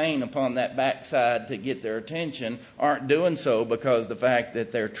inflict pain upon that backside to get their attention aren't doing so because of the fact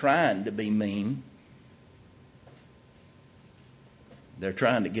that they're trying to be mean. They're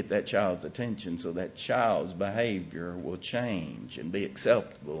trying to get that child's attention so that child's behavior will change and be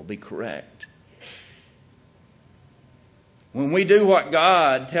acceptable, be correct. When we do what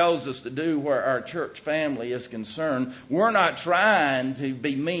God tells us to do where our church family is concerned, we're not trying to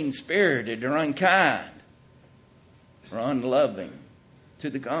be mean-spirited or unkind or unloving. To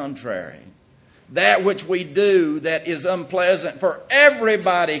the contrary, that which we do that is unpleasant for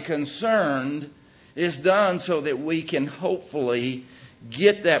everybody concerned is done so that we can hopefully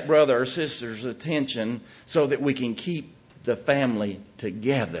get that brother or sister's attention so that we can keep the family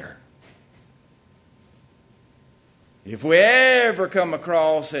together. If we ever come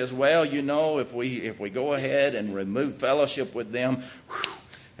across as, well, if we go ahead and remove fellowship with them,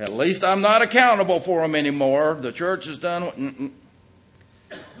 at least I'm not accountable for them anymore. The church has done.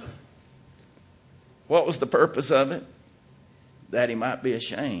 What was the purpose of it? That he might be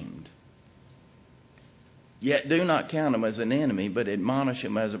ashamed. Yet do not count him as an enemy, but admonish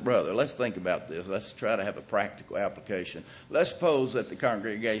him as a brother. Let's think about this. Let's try to have a practical application. Let's suppose that the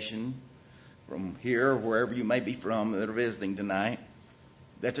congregation from here, wherever you may be from, that are visiting tonight,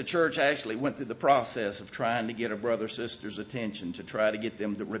 that the church actually went through the process of trying to get a brother or sister's attention, to try to get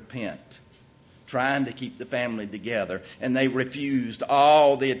them to repent, trying to keep the family together, and they refused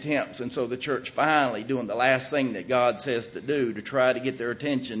all the attempts. And so the church finally doing the last thing that God says to do to try to get their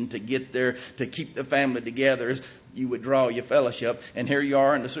attention, to keep the family together, is you withdraw your fellowship. And here you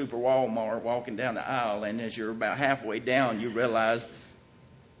are in the Super Walmart walking down the aisle, and as you're about halfway down, you realize,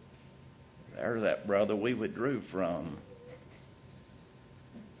 there's that brother we withdrew from.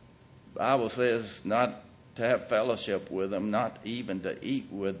 The Bible says not to have fellowship with them, not even to eat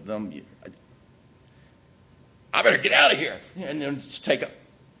with them. I better get out of here and then just take up.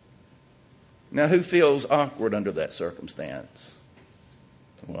 Now, who feels awkward under that circumstance?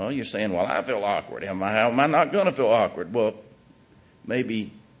 Well, you're saying, well, I feel awkward. How am I not going to feel awkward? Well,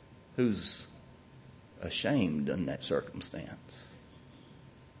 maybe who's ashamed in that circumstance?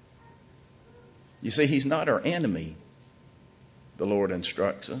 You see, he's not our enemy, the Lord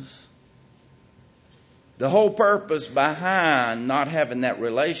instructs us. The whole purpose behind not having that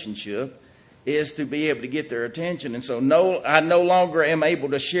relationship is to be able to get their attention. And so I no longer am able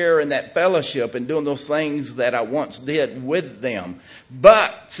to share in that fellowship and doing those things that I once did with them.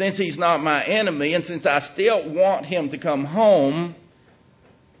 But since he's not my enemy, and since I still want him to come home,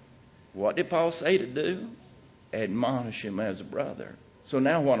 what did Paul say to do? Admonish him as a brother. So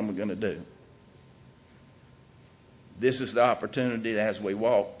now what am I going to do? This is the opportunity as we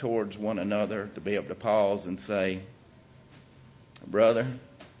walk towards one another to be able to pause and say, brother,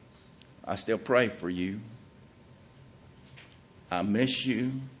 I still pray for you. I miss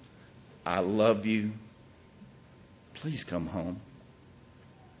you. I love you. Please come home.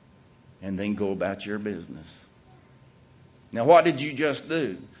 And then go about your business. Now, what did you just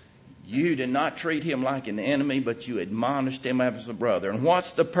do? You did not treat him like an enemy, but you admonished him as a brother. And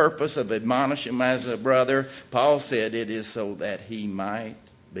what's the purpose of admonishing him as a brother? Paul said it is so that he might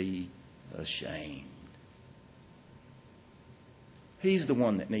be ashamed. He's the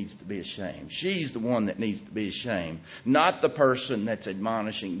one that needs to be ashamed. She's the one that needs to be ashamed, not the person that's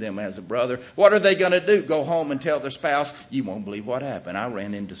admonishing them as a brother. What are they going to do? Go home and tell their spouse, you won't believe what happened. I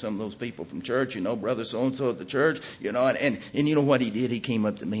ran into some of those people from church, brother so-and-so at the church, and you know what he did? He came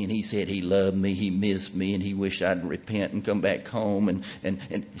up to me and he said he loved me, he missed me, and he wished I'd repent and come back home.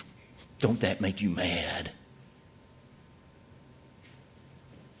 And don't that make you mad?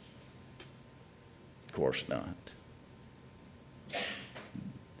 Of course not.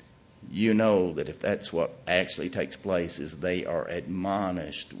 You know that if that's what actually takes place, is they are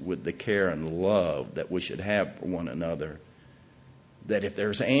admonished with the care and love that we should have for one another. That if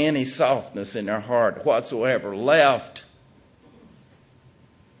there's any softness in their heart whatsoever left,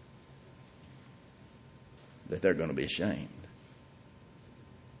 that they're going to be ashamed.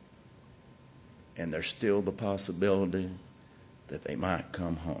 And there's still the possibility that they might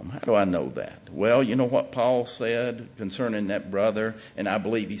come home. How do I know that? Well, you know what Paul said concerning that brother, and I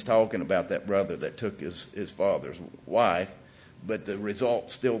believe he's talking about that brother that took his father's wife, but the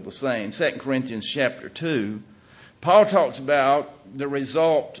result's still the same. 2 Corinthians chapter 2, Paul talks about the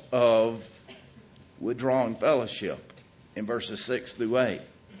result of withdrawing fellowship in verses 6 through 8.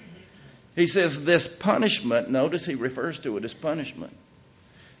 He says this punishment, notice he refers to it as punishment.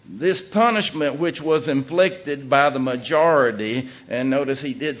 This punishment which was inflicted by the majority, and notice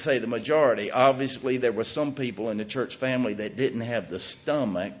he did say the majority. Obviously there were some people in the church family that didn't have the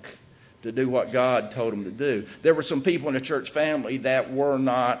stomach to do what God told them to do. There were some people in the church family that were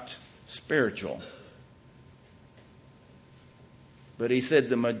not spiritual. But he said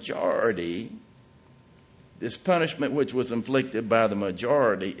the majority, this punishment which was inflicted by the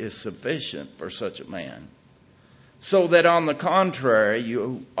majority is sufficient for such a man. So that on the contrary,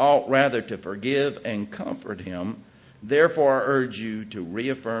 you ought rather to forgive and comfort him. Therefore, I urge you to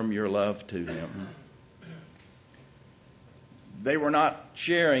reaffirm your love to him. They were not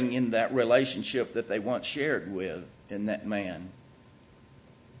sharing in that relationship that they once shared with in that man.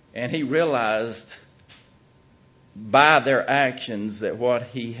 And he realized by their actions that what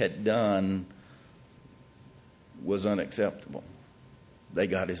he had done was unacceptable. They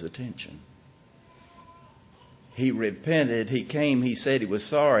got his attention. He repented, he came, he said he was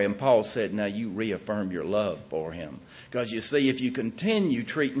sorry, and Paul said, now you reaffirm your love for him. Because you see, if you continue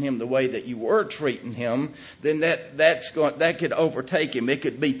treating him the way that you were treating him, then that could overtake him. It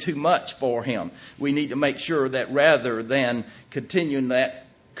could be too much for him. We need to make sure that rather than continuing that,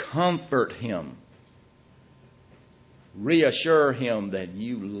 comfort him. Reassure him that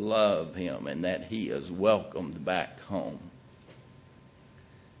you love him and that he is welcomed back home.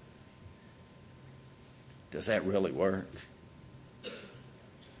 Does that really work?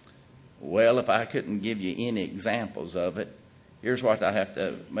 Well, if I couldn't give you any examples of it, here's what I have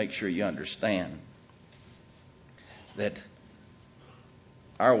to make sure you understand. That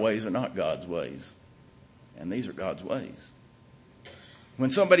our ways are not God's ways. And these are God's ways. When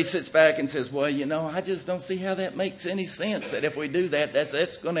somebody sits back and says, well, I just don't see how that makes any sense, that if we do that,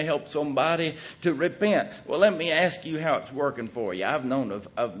 that's going to help somebody to repent. Well, let me ask you how it's working for you. I've known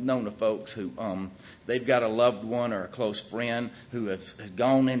of folks who they've got a loved one or a close friend who has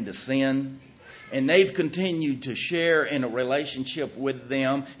gone into sin, and they've continued to share in a relationship with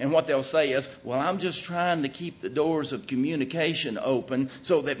them. And what they'll say is, well, I'm just trying to keep the doors of communication open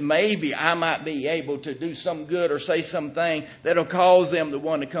so that maybe I might be able to do some good or say something that'll cause them to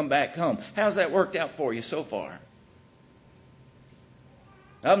want to come back home. How's that worked out for you so far?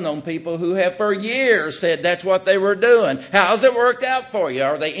 I've known people who have for years said that's what they were doing. How's it worked out for you?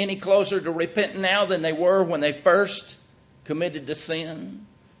 Are they any closer to repenting now than they were when they first committed the sin?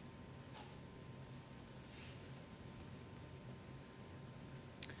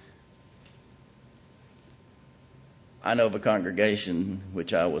 I know of a congregation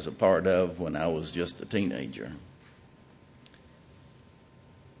which I was a part of when I was just a teenager.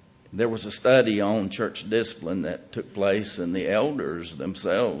 There was a study on church discipline that took place, and the elders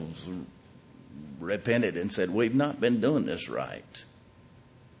themselves repented and said, we've not been doing this right.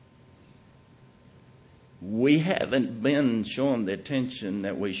 We haven't been showing the attention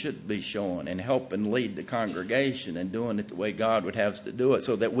that we should be showing and helping lead the congregation and doing it the way God would have us to do it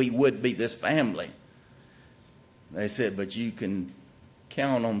so that we would be this family. They said, but you can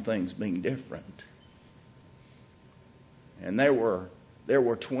count on things being different. And there were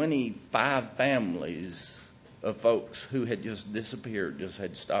 25 families of folks who had just disappeared, just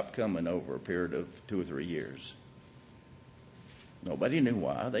had stopped coming over a period of 2 or 3 years. Nobody knew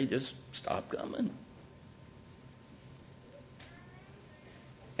why. They just stopped coming.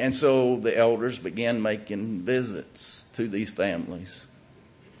 And so the elders began making visits to these families.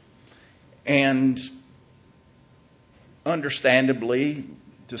 And Understandably,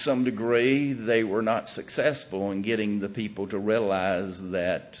 to some degree, they were not successful in getting the people to realize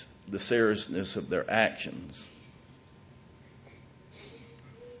that the seriousness of their actions.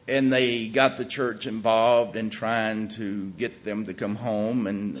 And they got the church involved in trying to get them to come home,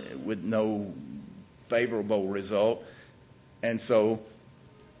 and with no favorable result. And so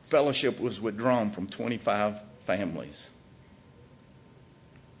fellowship was withdrawn from 25 families.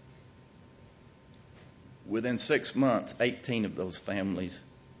 Within 6 months, 18 of those families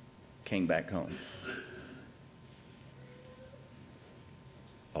came back home.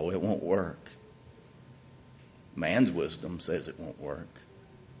 Oh, it won't work. Man's wisdom says it won't work.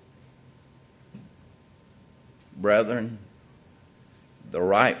 Brethren, the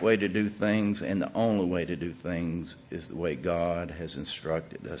right way to do things and the only way to do things is the way God has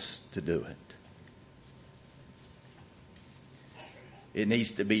instructed us to do it. It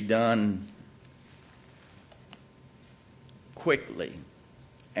needs to be done quickly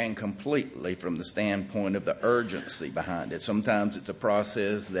and completely from the standpoint of the urgency behind it. Sometimes it's a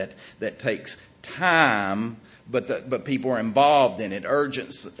process that takes time, but people are involved in it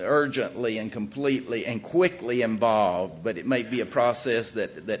urgently and completely and quickly involved. But it may be a process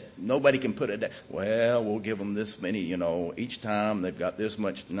that nobody can put it. Well, we'll give them this many, each time they've got this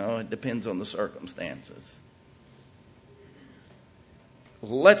much. No, it depends on the circumstances.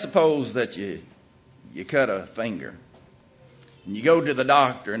 Let's suppose that you cut a finger. And you go to the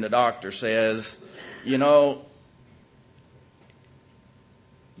doctor, and the doctor says, you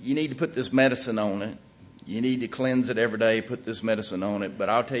need to put this medicine on it. You need to cleanse it every day, put this medicine on it. But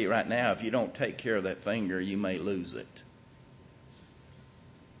I'll tell you right now, if you don't take care of that finger, you may lose it.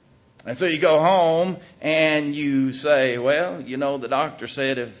 And so you go home and you say, well, the doctor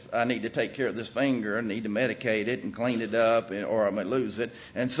said if I need to take care of this finger, I need to medicate it and clean it up or I may lose it.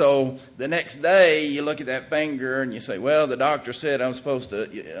 And so the next day you look at that finger and you say, well, the doctor said I'm supposed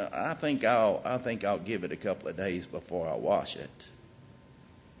to, I think I'll give it a couple of days before I wash it.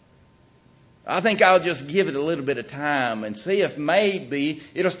 I think I'll just give it a little bit of time and see if maybe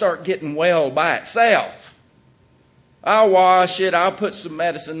it'll start getting well by itself. I'll wash it. I'll put some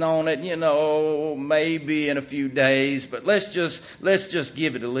medicine on it, maybe in a few days. But let's just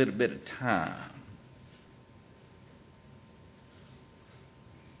give it a little bit of time.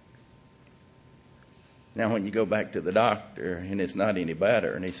 Now, when you go back to the doctor and it's not any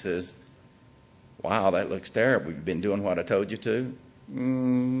better, and he says, "Wow, that looks terrible. You've been doing what I told you to."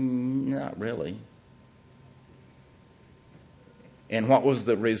 Not really. And what was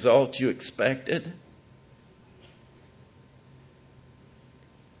the result you expected?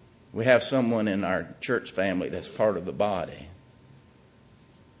 We have someone in our church family that's part of the body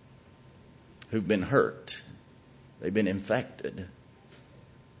who've been hurt. They've been infected.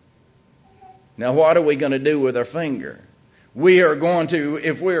 Now, what are we going to do with our finger? We are going to,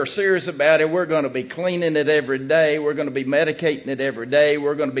 if we are serious about it, we're going to be cleaning it every day. We're going to be medicating it every day.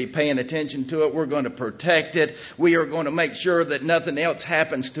 We're going to be paying attention to it. We're going to protect it. We are going to make sure that nothing else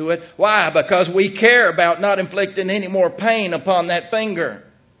happens to it. Why? Because we care about not inflicting any more pain upon that finger.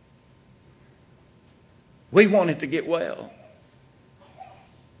 We want it to get well.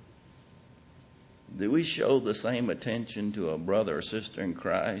 Do we show the same attention to a brother or sister in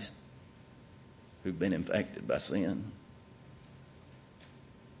Christ who've been infected by sin?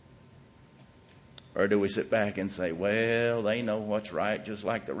 Or do we sit back and say, well, they know what's right just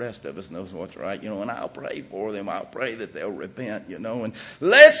like the rest of us knows what's right, and I'll pray for them. I'll pray that they'll repent, and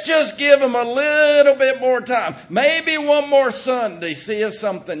let's just give them a little bit more time. Maybe one more Sunday, see if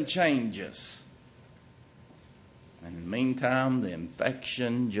something changes. And in the meantime, the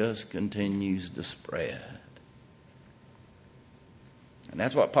infection just continues to spread. And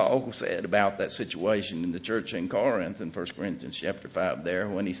that's what Paul said about that situation in the church in Corinth in 1 Corinthians chapter 5 there,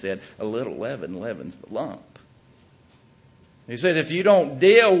 when he said, a little leaven leavens the lump. He said, if you don't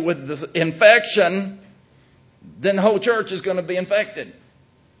deal with the infection, then the whole church is going to be infected.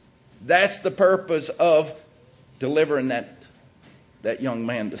 That's the purpose of delivering that young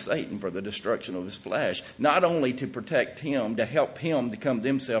man to Satan for the destruction of his flesh. Not only to protect him, to help him to come to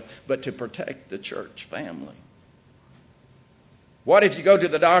himself, but to protect the church family. What if you go to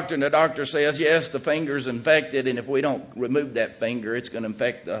the doctor and the doctor says, yes, the finger's infected, and if we don't remove that finger, it's going to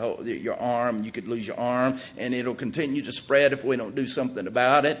infect your arm. You could lose your arm, and it'll continue to spread if we don't do something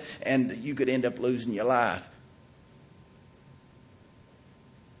about it, and you could end up losing your life.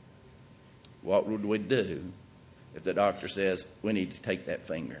 What would we do if the doctor says, we need to take that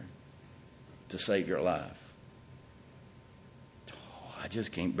finger to save your life? Oh, I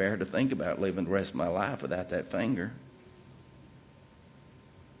just can't bear to think about living the rest of my life without that finger.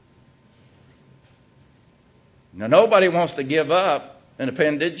 Now, nobody wants to give up an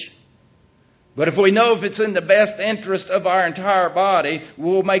appendage. But if we know if it's in the best interest of our entire body,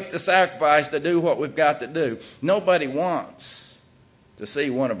 we'll make the sacrifice to do what we've got to do. Nobody wants to see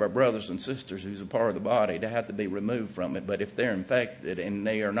one of our brothers and sisters who's a part of the body to have to be removed from it. But if they're infected and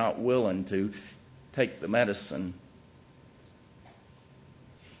they are not willing to take the medicine,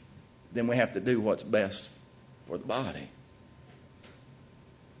 then we have to do what's best for the body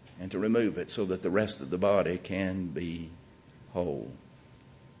and to remove it so that the rest of the body can be whole.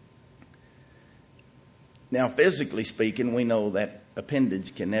 Now, physically speaking, we know that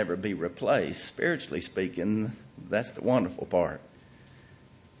appendage can never be replaced. Spiritually speaking, that's the wonderful part.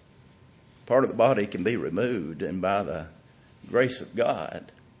 Part of the body can be removed, and by the grace of God,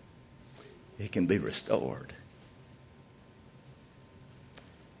 it can be restored.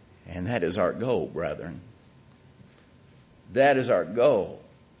 And that is our goal, brethren. That is our goal.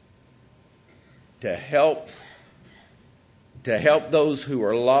 To help those who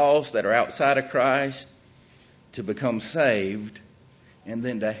are lost, that are outside of Christ, to become saved, and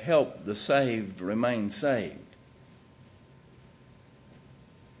then to help the saved remain saved.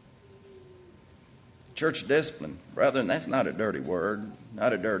 Church discipline, brethren, that's not a dirty word,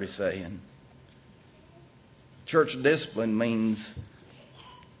 not a dirty saying. Church discipline means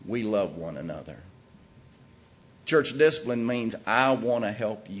we love one another. Church discipline means I want to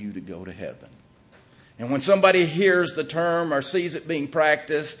help you to go to heaven. And when somebody hears the term or sees it being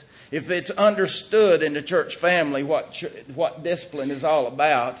practiced, if it's understood in the church family what discipline is all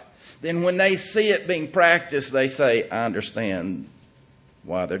about, then when they see it being practiced, they say, I understand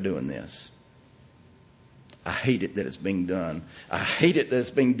why they're doing this. I hate it that it's being done. I hate it that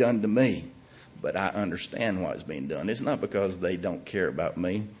it's being done to me. But I understand why it's being done. It's not because they don't care about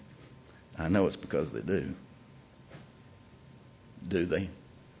me. I know it's because they do. Do they?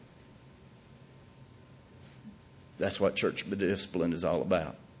 That's what church discipline is all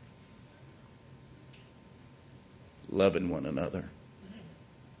about. Loving one another.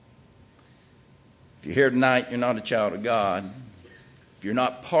 If you're here tonight, you're not a child of God. If you're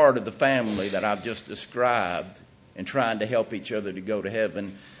not part of the family that I've just described and trying to help each other to go to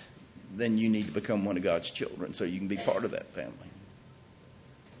heaven, then you need to become one of God's children so you can be part of that family.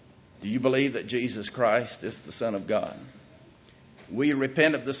 Do you believe that Jesus Christ is the Son of God? Will you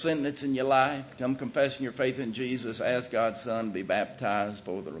repent of the sin that's in your life? Come confessing your faith in Jesus as God's Son, be baptized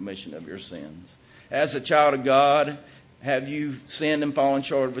for the remission of your sins. As a child of God, have you sinned and fallen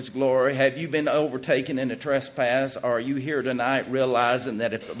short of His glory? Have you been overtaken in a trespass? Or are you here tonight realizing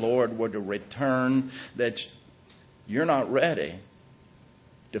that if the Lord were to return, that you're not ready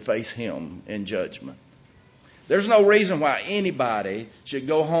to face Him in judgment? There's no reason why anybody should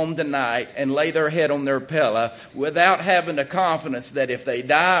go home tonight and lay their head on their pillow without having the confidence that if they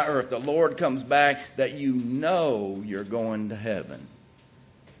die or if the Lord comes back, that you know you're going to heaven.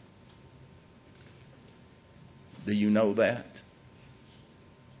 Do you know that?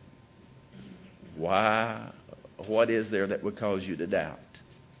 Why? What is there that would cause you to doubt?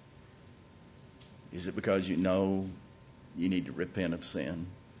 Is it because you know you need to repent of sin?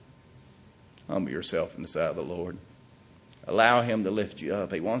 Humble yourself in the sight of the Lord. Allow Him to lift you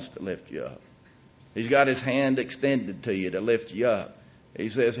up. He wants to lift you up. He's got His hand extended to you to lift you up. He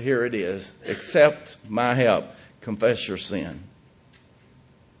says, here it is. Accept my help. Confess your sin.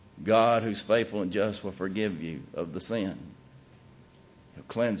 God, who's faithful and just, will forgive you of the sin. He'll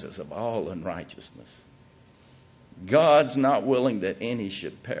cleanse us of all unrighteousness. God's not willing that any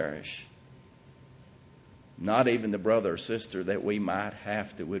should perish. Not even the brother or sister that we might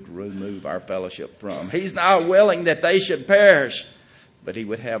have to remove our fellowship from. He's not willing that they should perish, but He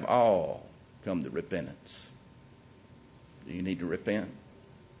would have all come to repentance. Do you need to repent?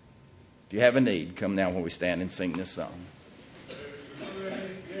 If you have a need, come now while we stand and sing this song.